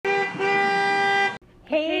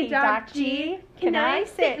Hey, Doc G, can I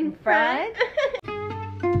sit in front?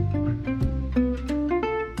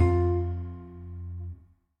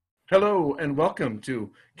 Hello and welcome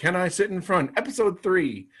to Can I Sit in Front, Episode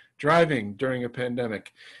 3, Driving During a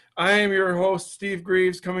Pandemic. I am your host, Steve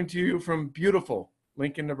Greaves, coming to you from beautiful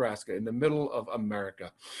Lincoln, Nebraska, in the middle of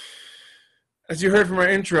America. As you heard from our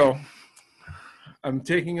intro, I'm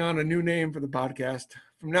taking on a new name for the podcast.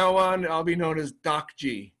 From now on, I'll be known as Doc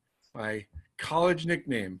G, my college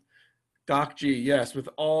nickname. Doc G, yes, with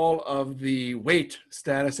all of the weight,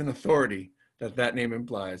 status, and authority that name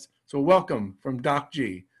implies. So welcome from Doc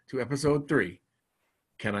G to Episode 3,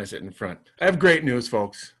 Can I Sit in Front? I have great news,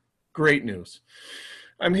 folks. Great news.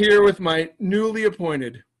 I'm here with my newly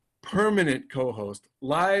appointed permanent co-host,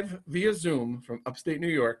 live via Zoom from upstate New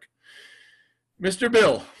York, Mr.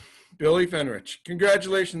 Billy Fenrich.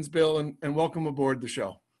 Congratulations, Bill, and welcome aboard the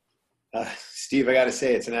show. Steve, I got to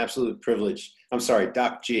say, it's an absolute privilege. I'm sorry,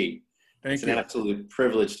 Doc G. Thank you. It's an absolute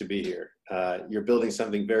privilege to be here. You're building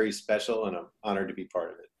something very special, and I'm honored to be part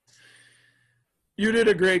of it. You did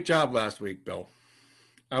a great job last week, Bill.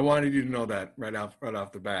 I wanted you to know that right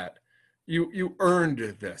off the bat. You earned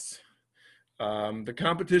this. The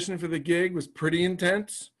competition for the gig was pretty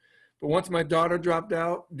intense, but once my daughter dropped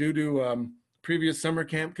out due to previous summer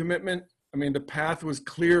camp commitment, the path was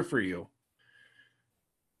clear for you.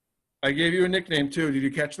 I gave you a nickname too. Did you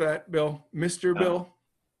catch that, Bill? Mr. Bill?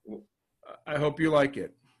 I hope you like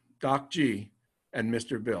it. Doc G and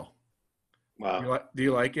Mr. Bill. Wow. Do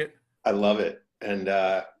you like it? I love it. And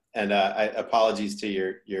I apologies to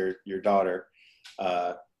your daughter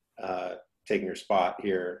taking her spot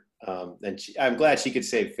here. And I'm glad she could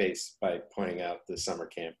save face by pointing out the summer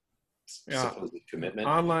camp supposed commitment.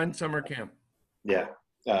 Online summer camp. Yeah.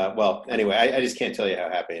 Well, anyway, I just can't tell you how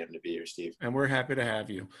happy I am to be here, Steve. And we're happy to have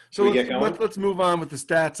you. So let's move on with the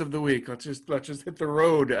stats of the week. Let's just hit the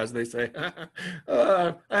road, as they say.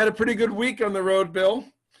 I had a pretty good week on the road, Bill.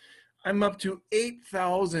 I'm up to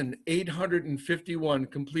 8,851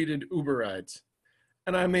 completed Uber rides,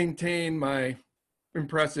 and I maintain my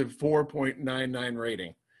impressive 4.99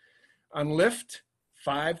 rating. On Lyft,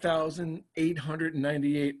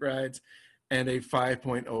 5,898 rides and a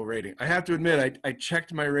 5.0 rating. I have to admit, I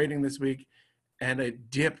checked my rating this week, and it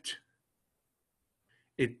dipped.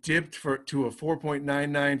 It dipped to a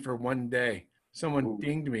 4.99 for one day. Someone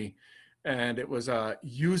dinged me, and it was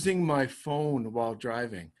using my phone while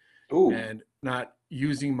driving. And not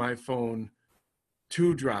using my phone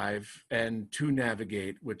to drive and to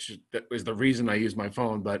navigate, which was the reason I used my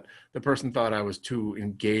phone, but the person thought I was too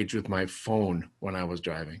engaged with my phone when I was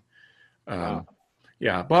driving.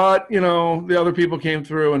 Yeah, but the other people came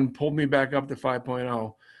through and pulled me back up to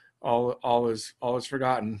 5.0. All is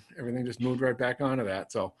forgotten. Everything just moved right back onto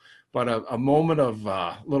that. So, but a moment of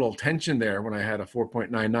little tension there when I had a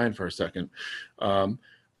 4.99 for a second.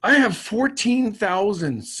 I have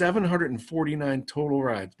 14,749 total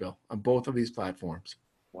rides, Bill, on both of these platforms.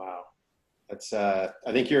 Wow. That's I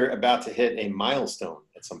think you're about to hit a milestone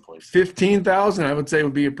at some point. 15,000, I would say,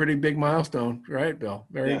 would be a pretty big milestone, right, Bill?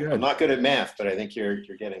 Very good. I'm not good at math, but I think you're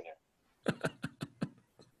getting there.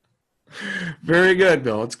 Very good,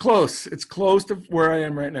 Bill. It's close. It's close to where I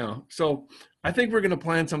am right now. So I think we're going to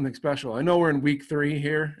plan something special. I know we're in week 3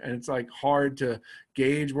 here, and it's hard to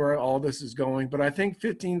gauge where all this is going, but I think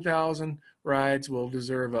 15,000 rides will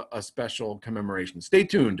deserve a special commemoration. Stay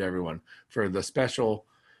tuned, everyone, for the special.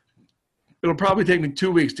 It'll probably take me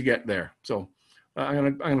 2 weeks to get there, so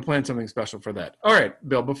I'm gonna plan something special for that. All right,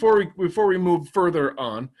 Bill. Before we move further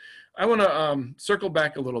on, I want to circle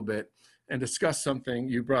back a little bit and discuss something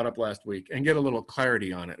you brought up last week and get a little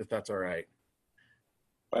clarity on it, if that's all right.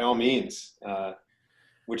 By all means.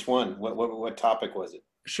 Which one? What topic was it?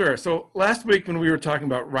 Sure. So last week when we were talking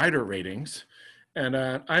about rider ratings, and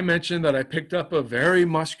I mentioned that I picked up a very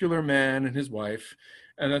muscular man and his wife,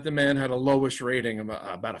 and that the man had a lowish rating of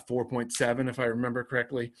about a 4.7, if I remember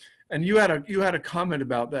correctly. And you had a comment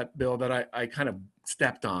about that, Bill, that I kind of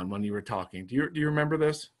stepped on when you were talking. Do you remember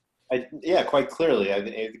this? Yeah, quite clearly.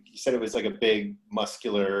 You said it was like a big,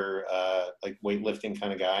 muscular, like weightlifting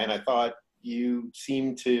kind of guy, and I thought you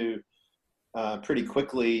seemed to pretty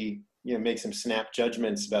quickly, make some snap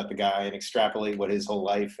judgments about the guy and extrapolate what his whole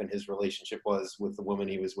life and his relationship was with the woman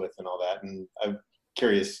he was with and all that. And I'm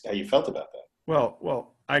curious how you felt about that.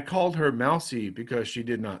 Well, I called her mousy because she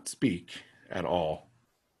did not speak at all.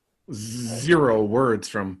 0 words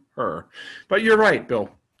from her. But you're right, Bill.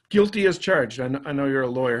 Guilty as charged. I know you're a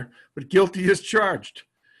lawyer, but guilty as charged.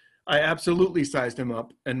 I absolutely sized him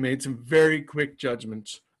up and made some very quick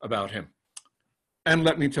judgments about him. And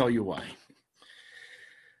let me tell you why.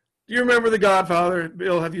 Do you remember The Godfather?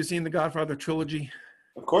 Bill, have you seen The Godfather trilogy?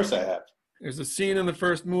 Of course I have. There's a scene in the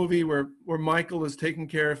first movie where Michael is taking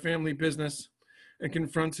care of family business and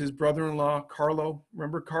confronts his brother-in-law, Carlo.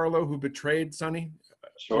 Remember Carlo, who betrayed Sonny?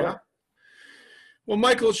 Sure. Yeah. Well,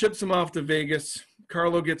 Michael ships him off to Vegas.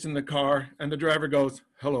 Carlo gets in the car, and the driver goes,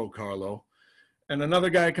 "Hello, Carlo." And another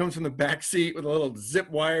guy comes from the back seat with a little zip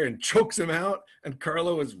wire and chokes him out. And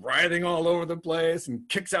Carlo is writhing all over the place and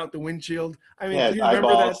kicks out the windshield. I mean, do you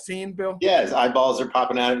remember that scene, Bill? Yeah, his eyeballs are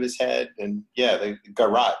popping out of his head. And yeah, the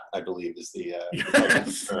garrote, I believe, is the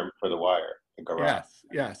term for the wire. The garrote.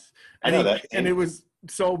 Yes. I know that scene. And it was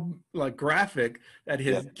so like graphic that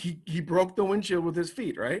he broke the windshield with his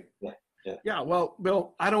feet, right? Yeah. Well,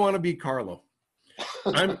 Bill, I don't want to be Carlo.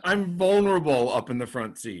 I'm vulnerable up in the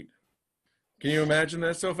front seat. Can you imagine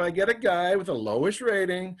this? So if I get a guy with a lowish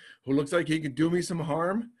rating who looks like he could do me some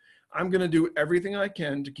harm, I'm going to do everything I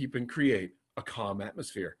can to keep and create a calm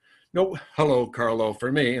atmosphere. No, hello, Carlo,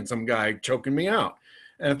 for me, and some guy choking me out.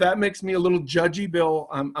 And if that makes me a little judgy, Bill,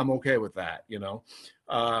 I'm okay with that, you know.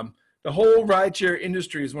 The whole rideshare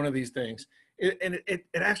industry is one of these things. It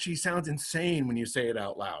actually sounds insane when you say it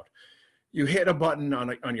out loud. You hit a button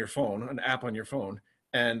on your phone, an app on your phone,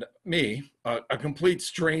 and me, a complete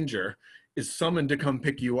stranger, is summoned to come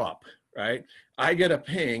pick you up, right? I get a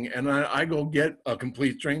ping and I go get a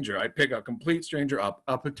complete stranger. I pick a complete stranger up,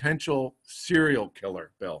 a potential serial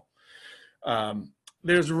killer, Bill.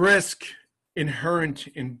 There's risk inherent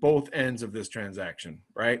in both ends of this transaction,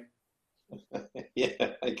 right?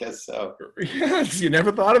 Yeah, I guess so. Yes, you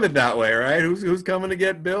never thought of it that way, right? Who's coming to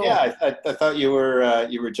get Bill? Yeah, I thought you were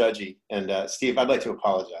judgy. And Steve, I'd like to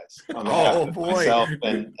apologize on behalf of myself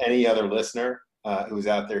and any other listener who's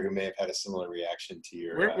out there who may have had a similar reaction to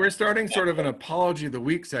your. We're starting sort of an apology of the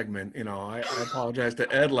week segment. You know, I apologized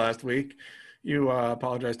to Ed last week. You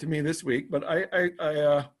apologized to me this week, but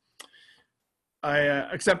I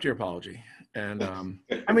accept your apology. And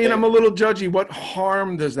I mean, I'm a little judgy. What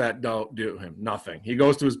harm does that do him? Nothing. He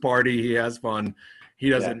goes to his party. He has fun. He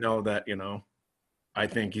doesn't know that, you know, I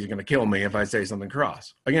think he's going to kill me if I say something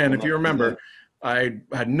cross. Again, if you remember, I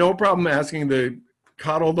had no problem asking the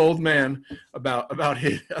coddled old man about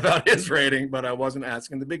his rating, but I wasn't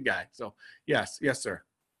asking the big guy. So yes, sir.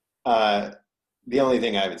 The only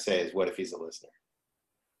thing I would say is, what if he's a listener?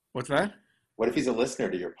 What's that? What if he's a listener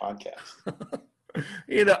to your podcast?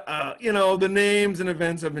 You know, the names and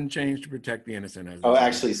events have been changed to protect the innocent.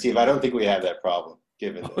 Actually, Steve, I don't think we have that problem,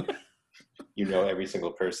 given that you know every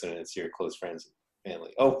single person and it's your close friends and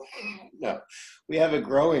family. Oh, no, we have a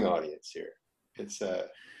growing audience here. It's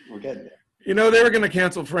we're getting there. You know, they were going to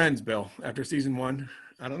cancel Friends, Bill, after season 1.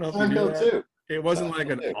 I don't know if you knew that. Too. It wasn't like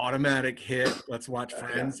an automatic hit. Let's watch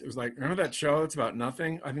Friends. Yeah. It was like, remember that show? It's about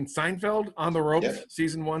nothing. I think Seinfeld, On the Ropes,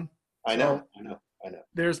 season 1. I know.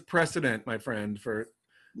 There's precedent, my friend, for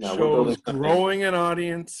shows growing an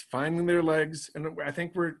audience, finding their legs, and I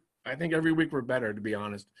think every week we're better, to be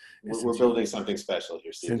honest. We're building something special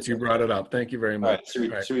here, Steve. Since you brought it up, thank you very much. All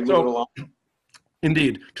right, should we move it along?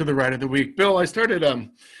 Indeed, to the right of the week, Bill. I started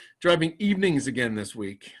driving evenings again this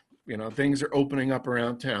week. You know, things are opening up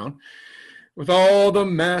around town. With all the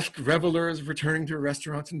masked revelers returning to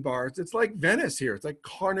restaurants and bars, it's like Venice here. It's like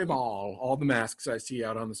Carnival, all the masks I see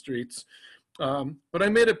out on the streets. But I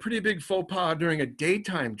made a pretty big faux pas during a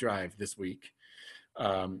daytime drive this week.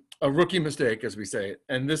 A rookie mistake, as we say.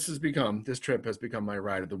 And this trip has become my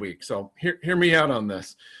ride of the week. So hear me out on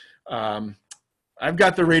this. I've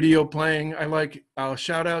got the radio playing. I'll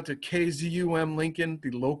shout out to KZUM Lincoln,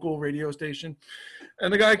 the local radio station.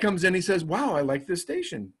 And the guy comes in, he says, "Wow, I like this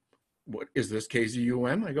station. What is this,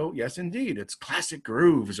 KZUM?" I go, "Yes, indeed. It's Classic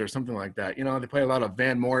Grooves," or something like that. You know, they play a lot of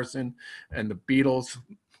Van Morrison and the Beatles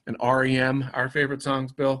and REM, our favorite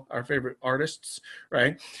songs, Bill, our favorite artists,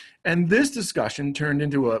 right? And this discussion turned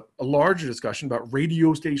into a larger discussion about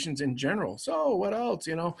radio stations in general. So what else,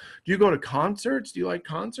 you know? Do you go to concerts? Do you like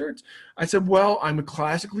concerts? I said, well, I'm a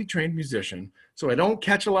classically trained musician, so I don't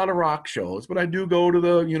catch a lot of rock shows, but I do go to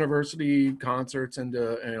the university concerts and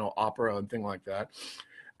opera and things like that.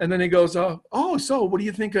 And then he goes, so what do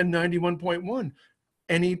you think of 91.1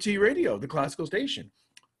 NET Radio, the classical station?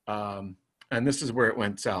 And this is where it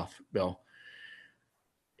went south, Bill.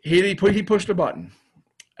 He pushed a button.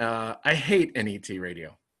 I hate NET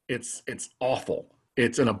Radio. It's awful.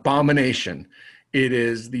 It's an abomination. It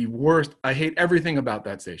is the worst. I hate everything about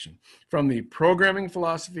that station. from the programming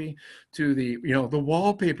philosophy to the, the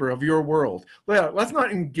wallpaper of your world. Let's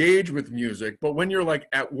not engage with music, but when you're like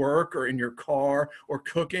at work or in your car or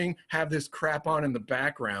cooking, have this crap on in the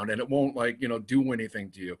background and it won't do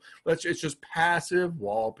anything to you. It's just passive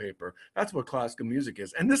wallpaper. That's what classical music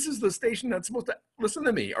is. And this is the station that's supposed to, listen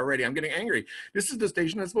to me already, I'm getting angry. This is the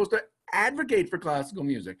station that's supposed to advocate for classical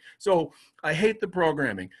music. So I hate the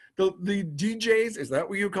programming. The DJs, is that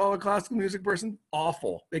what you call a classical music person?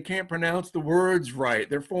 Awful. They can't pronounce the words right.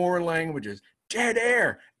 They're foreign languages. Dead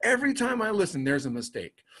air. Every time I listen, there's a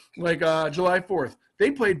mistake. Like July 4th,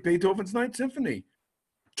 they played Beethoven's Ninth Symphony.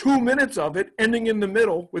 2 minutes of it ending in the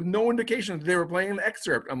middle with no indication that they were playing an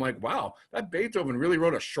excerpt. I'm like, wow, that Beethoven really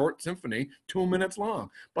wrote a short symphony, 2 minutes long,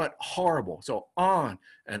 but horrible. So on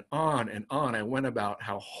and on and on I went about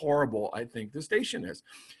how horrible I think the station is.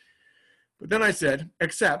 But then I said,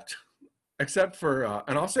 except for,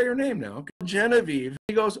 and I'll say her name now, Genevieve.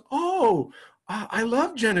 He goes, oh, I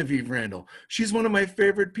love Genevieve Randall. She's one of my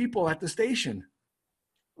favorite people at the station.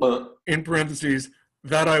 In parentheses,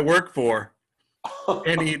 that I work for.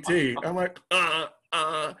 NET. I'm like,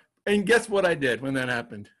 and guess what I did when that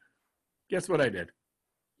happened? Guess what I did?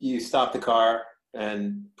 You stopped the car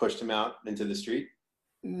and pushed him out into the street?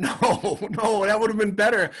 No, that would have been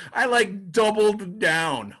better. I doubled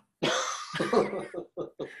down.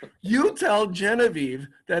 You tell Genevieve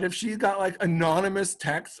that if she's got anonymous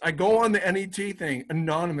texts, I go on the NET thing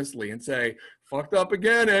anonymously and say, fucked up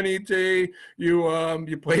again, NET.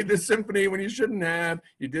 You played this symphony when you shouldn't have.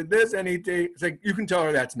 You did this, NET. It's like, you can tell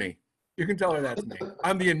her that's me. You can tell her that's me.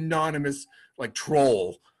 I'm the anonymous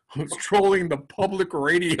troll who's trolling the public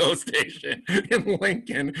radio station in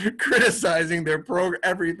Lincoln, criticizing their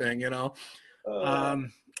everything,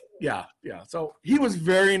 Yeah. So he was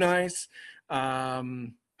very nice.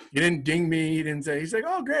 He didn't ding me. He didn't say, he's like,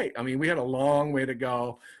 oh, great. I mean, we had a long way to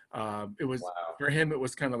go. It was, for him, it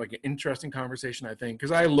was kind of like an interesting conversation, I think,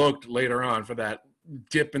 because I looked later on for that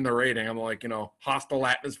dip in the rating. I'm like, hostile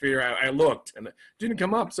atmosphere. I looked and it didn't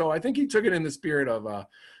come up. So I think he took it in the spirit of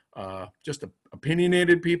just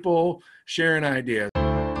opinionated people sharing ideas.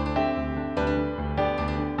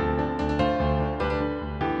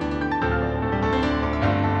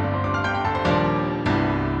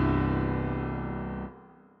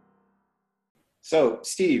 So,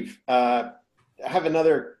 Steve, I have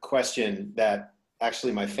another question that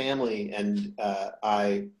actually my family and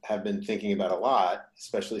I have been thinking about a lot,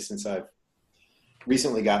 especially since I've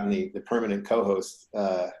recently gotten the permanent co-host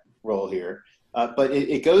role here. But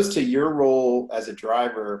it goes to your role as a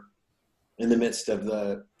driver in the midst of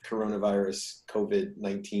the coronavirus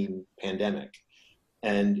COVID-19 pandemic.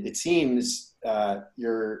 And it seems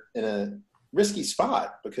you're in a risky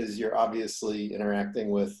spot because you're obviously interacting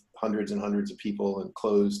with hundreds and hundreds of people and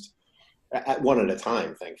closed at one at a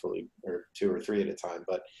time, thankfully, or two or three at a time,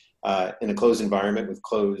 but in a closed environment with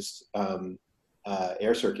closed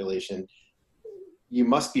air circulation, you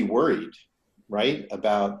must be worried, right,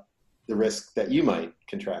 about the risk that you might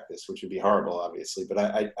contract this, which would be horrible, obviously.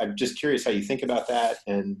 But I'm just curious how you think about that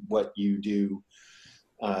and what you do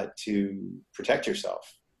to protect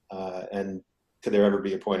yourself. And could there ever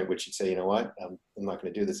be a point at which you'd say, you know what, I'm not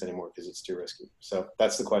going to do this anymore because it's too risky? So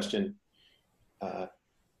that's the question.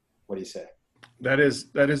 What do you say? That is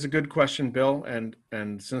a good question, Bill. And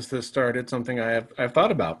since this started, something I've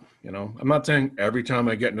thought about. I'm not saying every time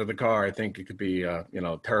I get into the car, I think it could be a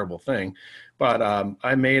terrible thing, but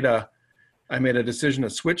I made a decision to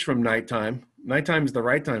switch from nighttime. Nighttime is the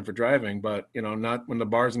right time for driving, but not when the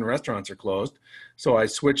bars and restaurants are closed. So I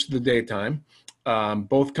switched to the daytime.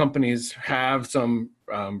 Both companies have some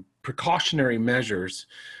precautionary measures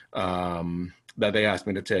that they asked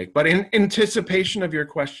me to take. But in anticipation of your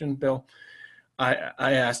question, Bill,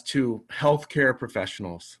 I asked two healthcare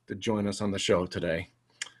professionals to join us on the show today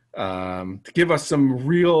to give us some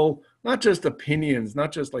real, not just opinions,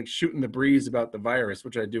 not just shooting the breeze about the virus,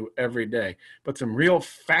 which I do every day, but some real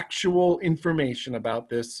factual information about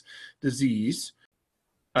this disease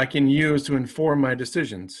I can use to inform my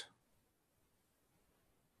decisions.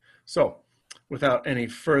 So, without any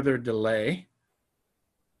further delay,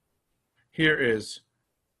 here is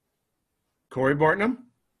Corey Bartnum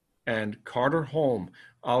and Carter Holm.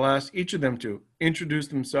 I'll ask each of them to introduce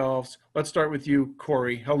themselves. Let's start with you,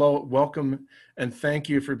 Corey. Hello, welcome, and thank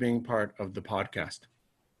you for being part of the podcast.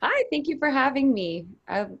 Hi, thank you for having me.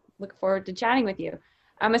 I look forward to chatting with you.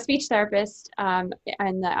 I'm a speech therapist in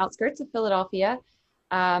the outskirts of Philadelphia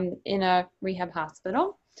in a rehab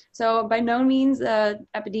hospital. So by no means an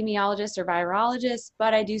epidemiologist or virologist,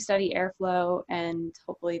 but I do study airflow, and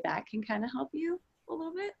hopefully that can kind of help you a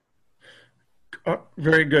little bit.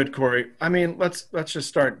 Very good, Corey. I mean, let's just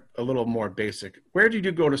start a little more basic. Where did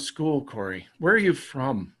you go to school, Corey? Where are you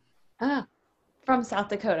from? Ah, from South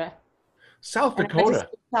Dakota. South And I went to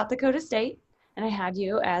Dakota. South Dakota State, and I had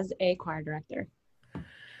you as a choir director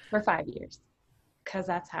for 5 years, because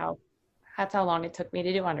that's how long it took me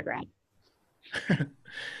to do undergrad.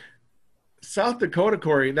 South Dakota,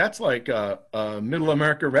 Corey, that's like a Middle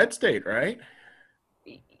America red state, right?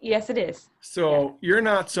 Yes, it is. So you're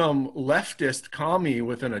not some leftist commie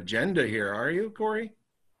with an agenda here, are you, Corey?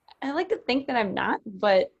 I like to think that I'm not,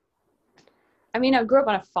 but I mean, I grew up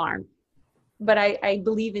on a farm, but I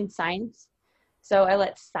believe in science. So I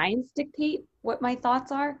let science dictate what my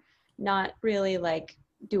thoughts are, not really like,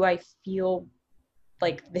 do I feel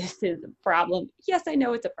like this is a problem? Yes, I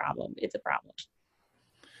know it's a problem. It's a problem.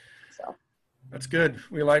 So That's good.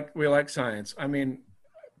 We like science. I mean,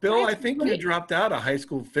 Bill, I science is think you great. dropped out of high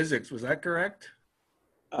school physics. Was that correct?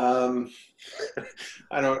 Um,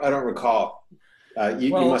 I don't recall.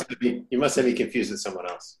 You Well, must have me confused with someone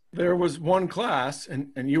else. there was one class,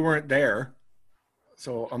 and you weren't there,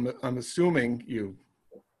 so I'm assuming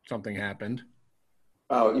something happened.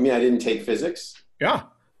 Oh, you mean I didn't take physics? Yeah.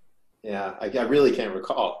 Yeah, I really can't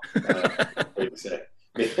recall. What to say,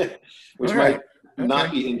 which All right. might not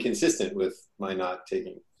Okay. be inconsistent with my not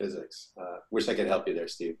taking physics. Wish I could help you there,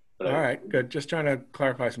 Steve. But All right, good. Just trying to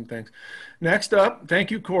clarify some things. Next up,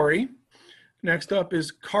 thank you, Corey. Next up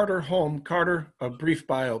is Carter Holm. Carter, a brief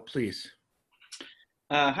bio, please.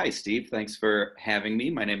 Hi, Steve. Thanks for having me.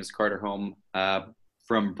 My name is Carter Holm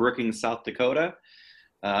from Brookings, South Dakota,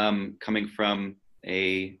 coming from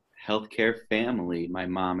a healthcare family. My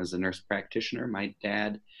mom is a nurse practitioner. My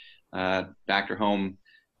dad, Dr. Holm,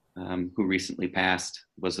 who recently passed,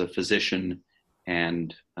 was a physician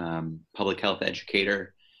and public health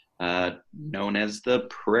educator known as the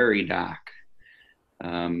Prairie Doc.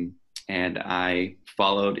 And I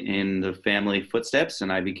followed in the family footsteps,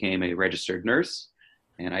 and I became a registered nurse.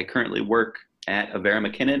 And I currently work at Avera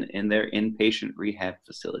McKinnon in their inpatient rehab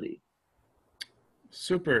facility.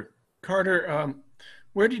 Super. Carter,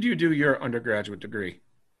 where did you do your undergraduate degree?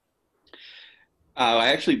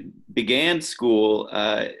 I actually began school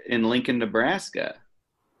in Lincoln, Nebraska.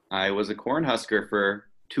 I was a Cornhusker for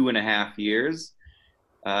 2.5 years,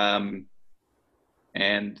 and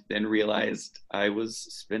then realized I was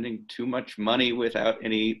spending too much money without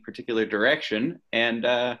any particular direction, and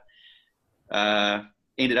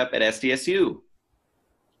ended up at SDSU,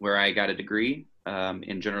 where I got a degree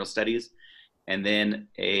in general studies, and then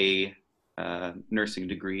a nursing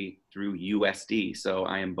degree through USD. So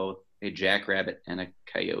I am both a jackrabbit and a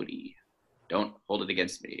coyote. Don't hold it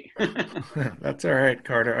against me. That's all right,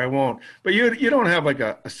 Carter. I won't. But you don't have like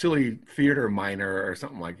a silly theater minor or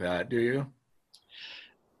something like that, do you?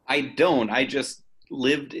 I don't. I just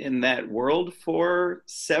lived in that world for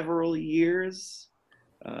several years.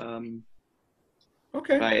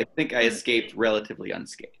 Okay, I think I escaped relatively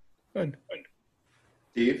unscathed. good.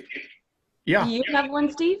 Steve? Yeah. Do you have one,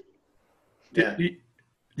 Steve? Yeah. Do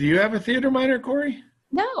you have a theater minor, Corey?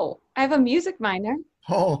 No, I have a music minor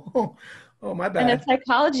Oh, my and a bad.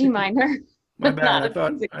 psychology minor. My but bad. not I a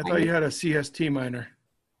thought music I thought minor. you had a CST minor.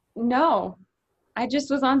 No, I just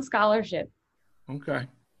was on scholarship. Okay.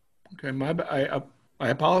 Okay, my bad. I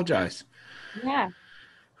apologize. Yeah.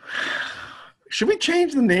 Should we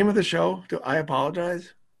change the name of the show to I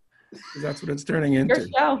Apologize? 'Cause that's what it's turning Your into.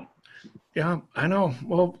 show. Yeah, I know.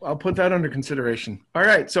 Well, I'll put that under consideration. All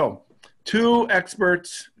right, so 2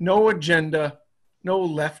 experts, no agenda, no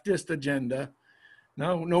leftist agenda,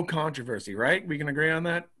 no controversy, right? We can agree on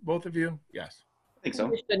that, both of you? Yes. I think so.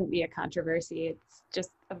 There shouldn't be a controversy. It's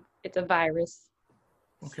just it's a virus.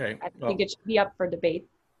 Okay. I Well, think it should be up for debate,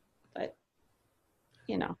 but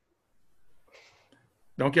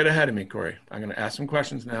don't get ahead of me, Corey. I'm going to ask some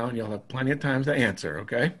questions now, and you'll have plenty of time to answer,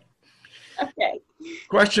 okay? Okay.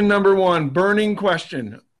 Question number 1, burning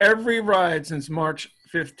question. Every ride since March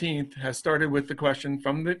 15th has started with the question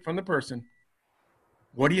from the person,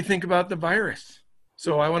 what do you think about the virus?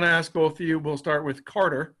 So I want to ask both of you. We'll start with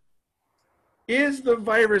Carter. Is the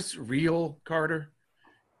virus real, Carter?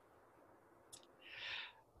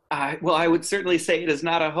 Well, I would certainly say it is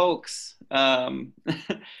not a hoax.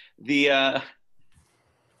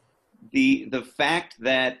 The fact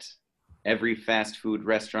that every fast food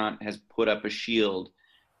restaurant has put up a shield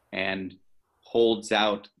and holds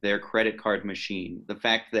out their credit card machine, the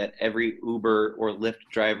fact that every Uber or Lyft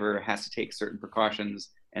driver has to take certain precautions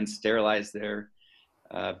and sterilize their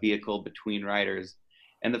vehicle between riders,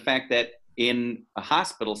 and the fact that in a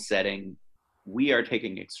hospital setting, we are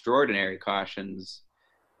taking extraordinary cautions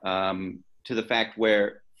to the fact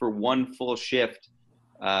where for one full shift,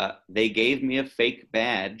 they gave me a fake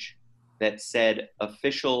badge that said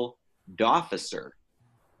official dofficer.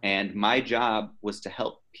 And my job was to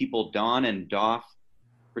help people don and doff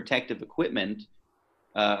protective equipment,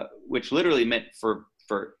 which literally meant for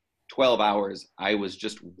 12 hours, I was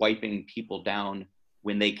just wiping people down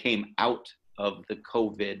when they came out of the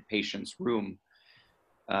COVID patient's room,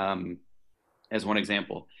 as one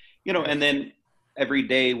example. And then every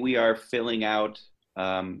day we are filling out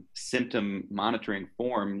symptom monitoring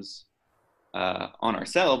forms on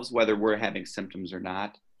ourselves, whether we're having symptoms or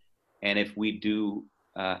not. And if we do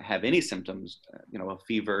have any symptoms, a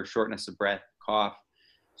fever, shortness of breath, cough,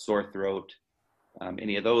 sore throat,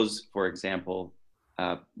 any of those, for example,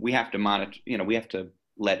 we have to monitor, we have to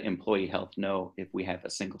let employee health know if we have a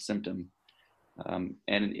single symptom. And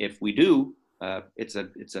if we do,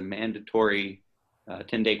 it's a mandatory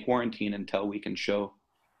 10-day quarantine until we can show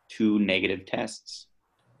 2 negative tests.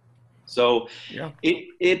 So Yeah.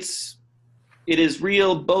 It is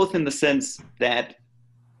real, both in the sense that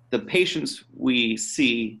the patients we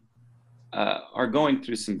see are going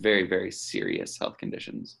through some very, very serious health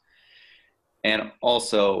conditions. And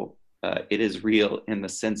also, it is real in the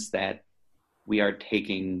sense that we are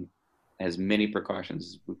taking as many precautions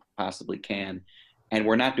as we possibly can, and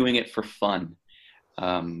we're not doing it for fun.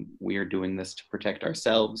 We are doing this to protect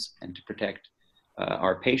ourselves and to protect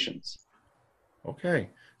our patients. Okay.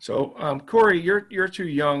 So, Corey, you're too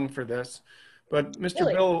young for this, but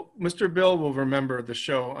Really? Mr. Bill will remember the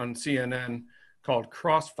show on CNN called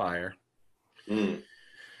Crossfire. Mm.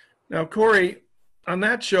 Now, Corey, on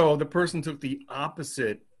that show, the person took the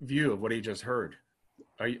opposite view of what he just heard.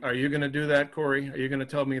 Are you going to do that, Corey? Are you going to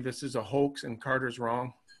tell me this is a hoax and Carter's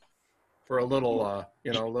wrong for a little,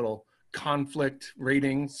 little conflict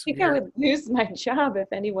ratings? I think I would lose my job if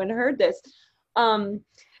anyone heard this.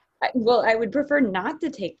 Well, I would prefer not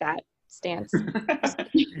to take that stance.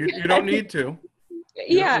 You don't need to.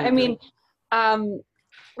 Yeah, I mean, I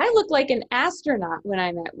look like an astronaut when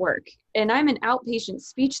I'm at work, and I'm an outpatient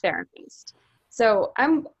speech therapist. So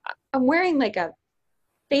I'm wearing like a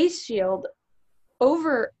face shield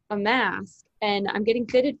over a mask, and I'm getting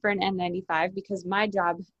fitted for an N95 because my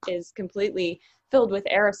job is completely filled with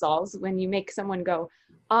aerosols. When you make someone go,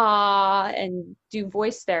 ah, and do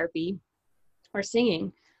voice therapy or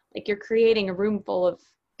singing, like you're creating a room full of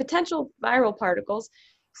potential viral particles.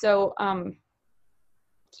 So,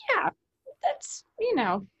 yeah, that's,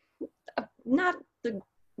 not the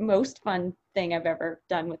most fun thing I've ever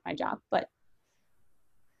done with my job, but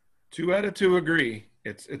 2 out of 2 agree.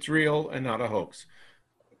 It's real and not a hoax.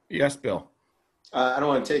 Yes, Bill. I don't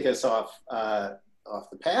want to take us off the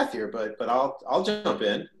path here, but I'll jump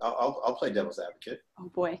in. I'll play devil's advocate. oh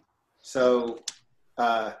boy, So,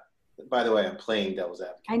 by the way, I'm playing devil's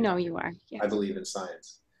advocate. I know you are. Yes. I believe in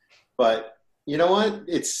science, but you know what?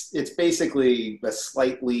 It's basically a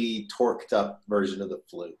slightly torqued up version of the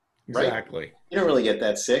flu. Right? Exactly. You don't really get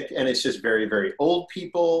that sick, and it's just very, very old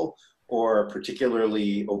people or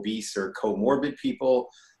particularly obese or comorbid people.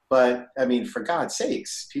 But I mean, for God's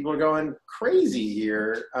sakes, people are going crazy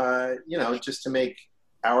here, just to make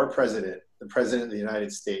our president, the president of the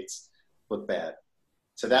United States, look bad.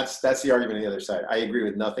 So that's the argument on the other side. I agree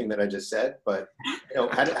with nothing that I just said, but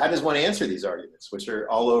how does one answer these arguments, which are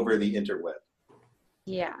all over the interweb?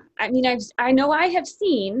 Yeah, I mean, I know I have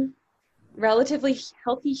seen relatively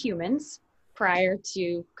healthy humans prior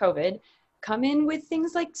to COVID come in with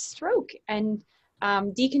things like stroke and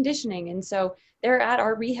deconditioning. And so they're at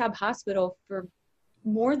our rehab hospital for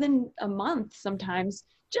more than a month sometimes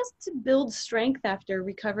just to build strength after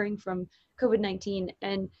recovering from COVID-19.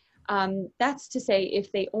 And that's to say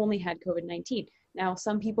if they only had COVID-19. Now,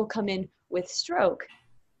 some people come in with stroke,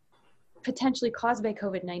 potentially caused by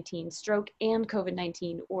COVID-19, stroke and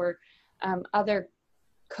COVID-19, or other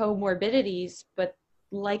comorbidities, but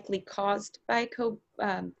likely caused by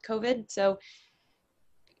COVID. So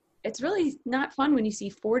it's really not fun when you see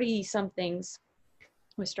 40-somethings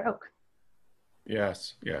with stroke.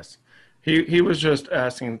 Yes. He was just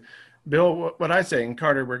asking, Bill, what I say, and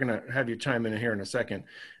Carter, we're going to have you chime in here in a second.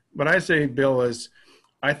 What I say, Bill, is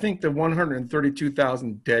I think the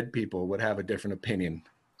 132,000 dead people would have a different opinion.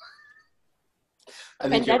 I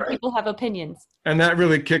think And dead people have opinions. And that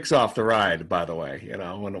really kicks off the ride, by the way,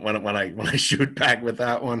 when I shoot back with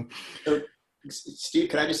that one. So, Steve,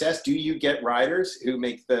 can I just ask, do you get riders who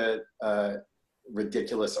make the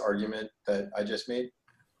ridiculous argument that I just made?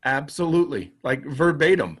 Absolutely. Like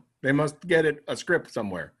verbatim. They must get a script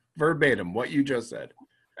somewhere. Verbatim, what you just said.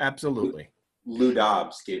 Absolutely. Lou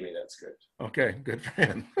Dobbs gave me that script. Okay, good for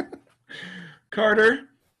him. Carter,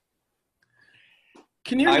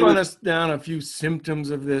 can you run us down a few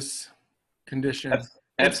symptoms of this condition?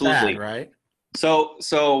 Absolutely. It's bad, right?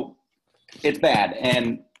 So it's bad,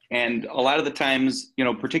 and a lot of the times,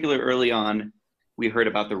 particularly early on, we heard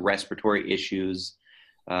about the respiratory issues,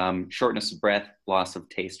 shortness of breath, loss of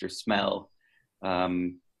taste or smell,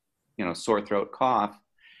 sore throat, cough,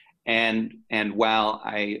 and while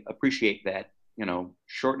I appreciate that,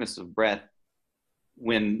 shortness of breath,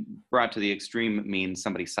 when brought to the extreme, means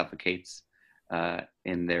somebody suffocates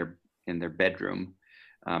in their bedroom.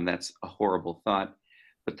 That's a horrible thought.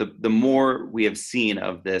 But the more we have seen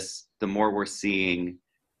of this, the more we're seeing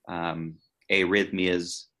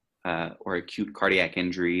arrhythmias or acute cardiac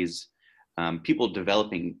injuries, people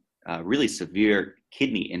developing really severe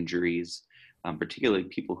kidney injuries, particularly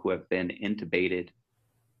people who have been intubated.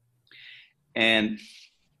 And,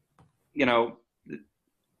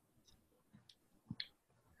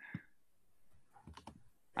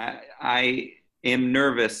 I am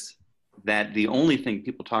nervous that the only thing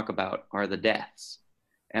people talk about are the deaths.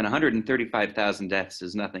 And 135,000 deaths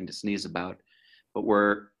is nothing to sneeze about, but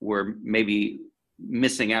we're maybe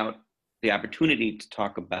missing out the opportunity to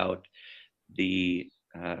talk about the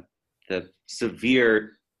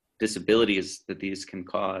severe disabilities that these can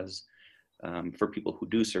cause for people who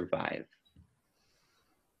do survive.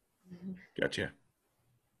 Gotcha.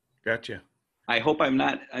 I hope I'm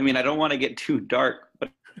not, I don't want to get too dark,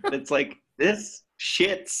 but it's like, this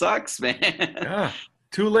shit sucks, man. Yeah.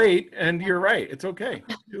 Too late, and you're right. It's okay.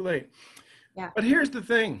 Too late. Yeah. But here's the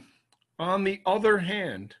thing. On the other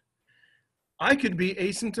hand, I could be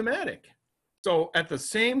asymptomatic. So at the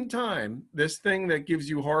same time, this thing that gives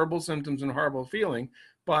you horrible symptoms and horrible feeling,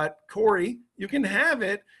 but Corey, you can have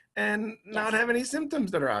it and not have any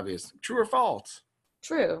symptoms that are obvious. True or false?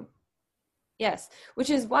 True. Yes, which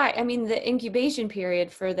is why, the incubation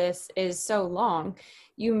period for this is so long.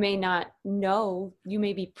 You may not know, you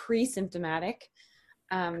may be pre-symptomatic.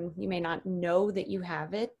 You may not know that you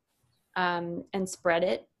have it and spread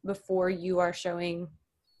it before you are showing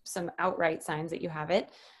some outright signs that you have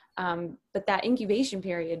it. But that incubation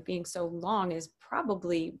period being so long is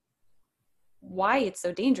probably why it's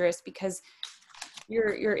so dangerous, because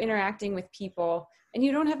you're interacting with people and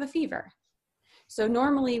you don't have a fever. So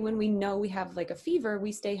normally when we know we have like a fever,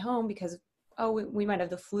 we stay home because, we might have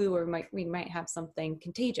the flu, or we might have something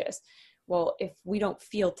contagious. Well, if we don't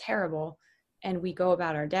feel terrible and we go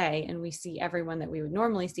about our day and we see everyone that we would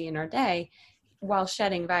normally see in our day while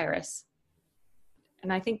shedding virus.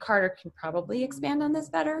 And I think Carter can probably expand on this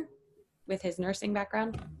better with his nursing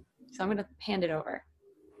background. So I'm going to hand it over.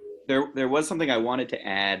 There was something I wanted to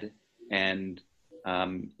add, and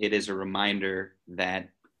it is a reminder that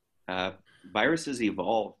viruses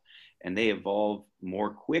evolve, and they evolve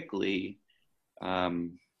more quickly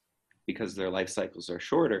because their life cycles are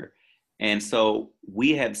shorter. And so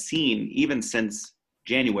we have seen, even since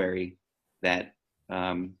January, that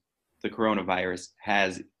the coronavirus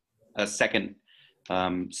has a second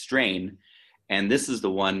strain. And this is the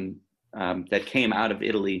one that came out of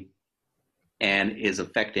Italy and is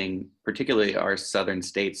affecting particularly our southern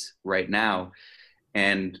states right now.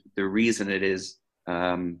 And the reason it is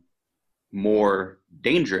more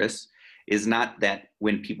dangerous is not that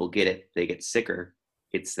when people get it, they get sicker.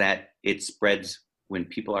 It's that it spreads when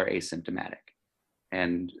people are asymptomatic.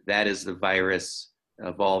 And that is the virus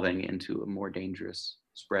evolving into a more dangerous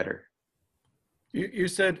spreader. You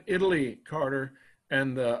said Italy, Carter,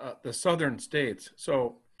 and the southern states.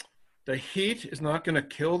 So the heat is not going to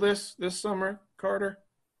kill this summer, Carter?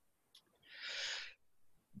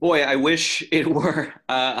 Boy, I wish it were.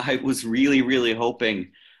 I was really, really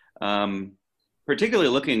hoping, particularly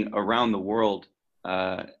looking around the world,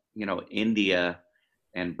 India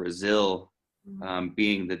and Brazil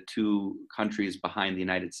being the two countries behind the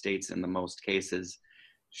United States in the most cases,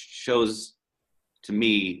 shows to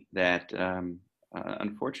me that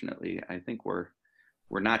unfortunately, I think we're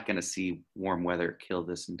not going to see warm weather kill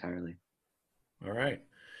this entirely. All right.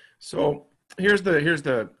 So here's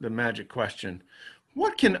the magic question.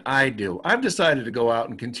 What can I do? I've decided to go out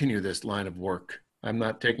and continue this line of work. I'm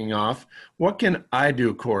not taking off. What can I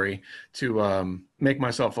do, Corey, to make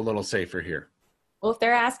myself a little safer here? Well, if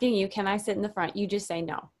they're asking you, can I sit in the front? You just say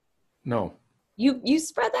no. No. You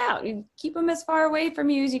spread out. You keep them as far away from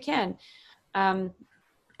you as you can.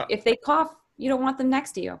 If they cough, you don't want them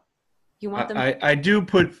next to you. You want them. I do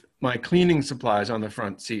put my cleaning supplies on the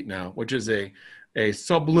front seat now, which is a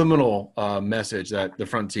subliminal message that the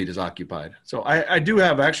front seat is occupied. So I do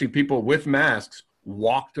have actually people with masks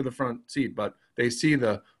walk to the front seat, but they see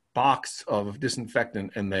the box of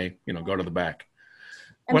disinfectant and they, go to the back.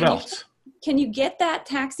 What else? Can you get that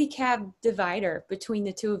taxi cab divider between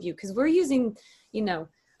the two of you? Because we're using,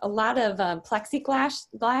 a lot of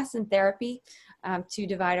plexiglass in therapy. to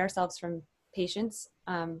divide ourselves from patients.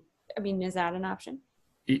 Is that an option?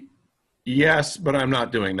 Yes, but I'm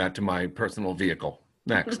not doing that to my personal vehicle.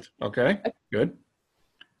 Next. Okay, good.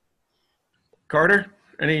 Carter,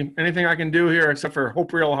 anything I can do here except for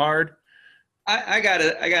hope real hard? I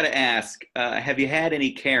gotta ask. Have you had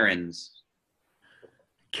any Karens?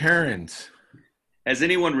 Karens. Has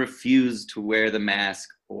anyone refused to wear the mask,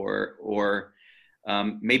 or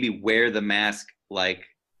maybe wear the mask like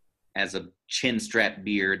as a chin strap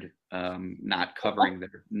beard, not covering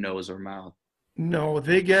their nose or mouth? No,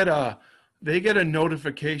 they get a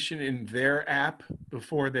notification in their app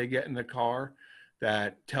before they get in the car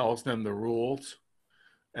that tells them the rules.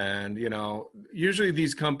 And, usually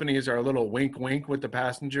these companies are a little wink, wink with the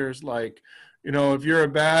passengers. Like, if you're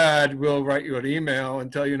bad, we'll write you an email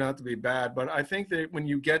and tell you not to be bad. But I think that when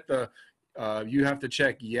you get you have to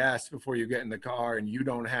check yes before you get in the car, and you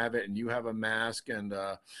don't have it and you have a mask, and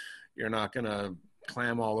you're not going to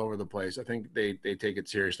clam all over the place. I think they take it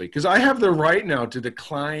seriously, because I have the right now to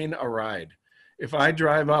decline a ride. If I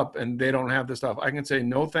drive up and they don't have the stuff, I can say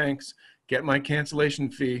no thanks, get my cancellation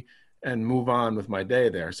fee, and move on with my day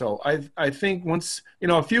there. So I think once,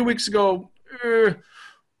 a few weeks ago,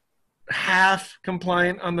 half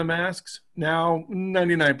compliant on the masks, now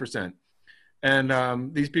 99%.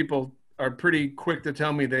 And these people are pretty quick to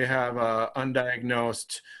tell me they have a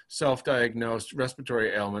undiagnosed, self-diagnosed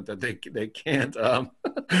respiratory ailment that they can't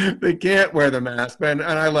they can't wear the mask. And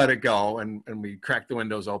I let it go, and we cracked the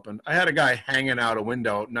windows open. I had a guy hanging out a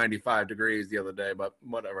window at 95 degrees the other day, but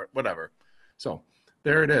whatever. So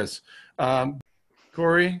there it is.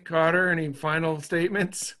 Corey, Carter, any final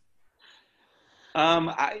statements?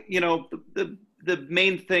 The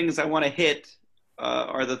main things I want to hit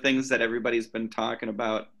are the things that everybody's been talking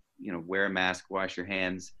about. Wear a mask, wash your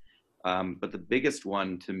hands. But the biggest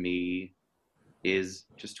one to me is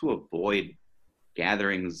just to avoid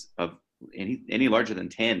gatherings of any larger than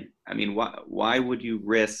 10. I mean, why would you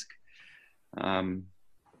risk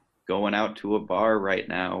going out to a bar right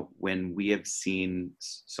now when we have seen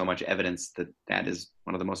so much evidence that is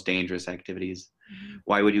one of the most dangerous activities? Mm-hmm.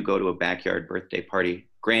 Why would you go to a backyard birthday party?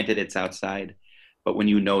 Granted, it's outside, but when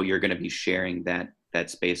you're going to be sharing that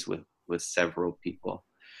space with several people.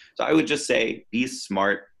 So I would just say, be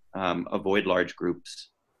smart, avoid large groups,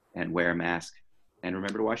 and wear a mask. And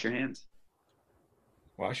remember to wash your hands.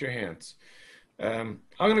 Wash your hands. I'm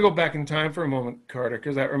going to go back in time for a moment, Carter,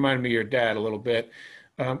 because that reminded me of your dad a little bit.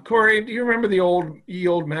 Corey, do you remember the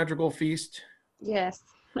old Madrigal Feast? Yes,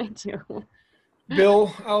 I do.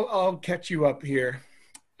 Bill, I'll catch you up here.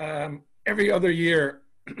 Every other year,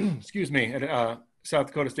 excuse me, at South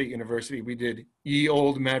Dakota State University, we did Ye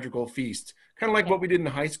Old Madrigal Feast, kind of like what we did in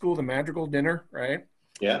high school, the Madrigal Dinner, right?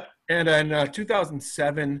 Yeah. And in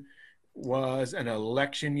 2007 was an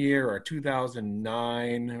election year, or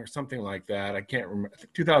 2009 or something like that. I can't remember.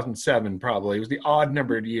 2007 probably. It was the odd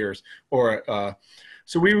numbered years.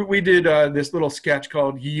 So we did this little sketch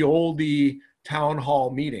called Ye Olde Town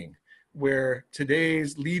Hall Meeting, where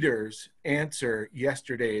today's leaders answer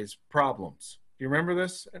yesterday's problems. Do you remember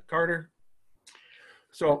this, Carter?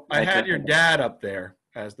 So I had your dad up there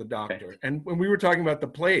as the doctor. Okay. And when we were talking about the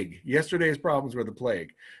plague, yesterday's problems were the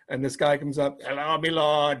plague. And this guy comes up, "Hello, me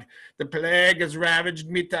lord, the plague has ravaged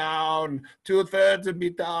me town. 2/3 of me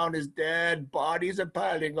town is dead. Bodies are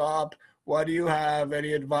piling up. What do you have?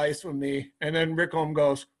 Any advice for me?" And then Rick Holm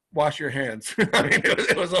goes, "Wash your hands." I mean,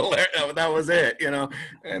 it was hilarious. That was it,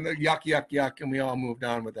 and the yuck, yuck, yuck. And we all moved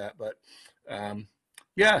on with that. But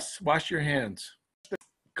yes, wash your hands.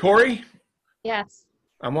 Corey? Yes.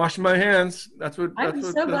 I'm washing my hands. I'm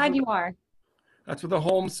so glad you are. That's what the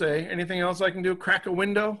Holmes say. Anything else I can do? Crack a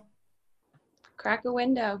window? Crack a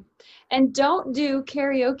window. And don't do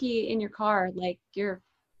karaoke in your car like your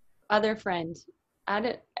other friend.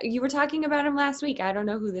 You were talking about him last week. I don't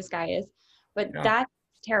know who this guy is, but yeah. That's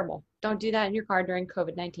terrible. Don't do that in your car during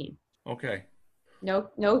COVID-19. Okay.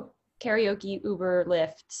 No karaoke, Uber,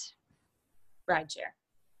 Lyft, rideshare.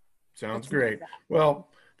 Sounds great. Well,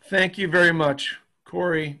 thank you very much,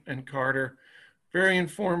 Corey and Carter. Very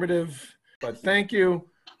informative, but thank you,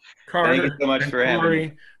 Carter. Thank you so much for having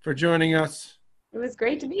me. For joining us. It was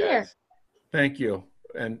great to be here. Thank you.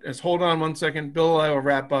 And hold on one second. Bill and I will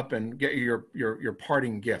wrap up and get you your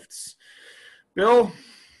parting gifts. Bill,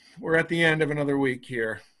 we're at the end of another week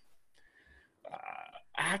here.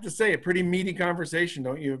 I have to say, a pretty meaty conversation.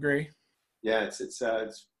 Don't you agree? Yeah, it's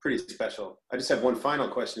pretty special. I just have one final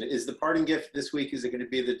question. Is the parting gift this week, is it going to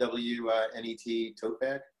be the WNET tote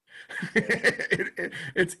bag?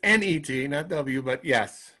 It's NET, not W, but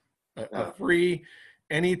yes. A free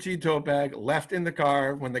NET tote bag left in the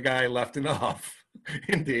car when the guy left it off.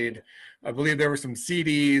 Indeed. I believe there were some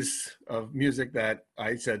CDs of music that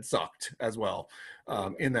I said sucked as well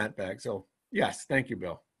in that bag. So yes, thank you,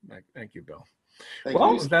 Bill. Thank you, Bill. Thank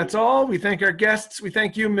Well, you. if that's all. We thank our guests. We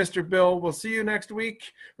thank you, Mr. Bill. We'll see you next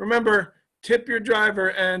week. Remember, tip your driver,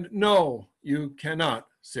 and no, you cannot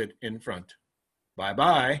sit in front.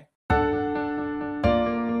 Bye-bye.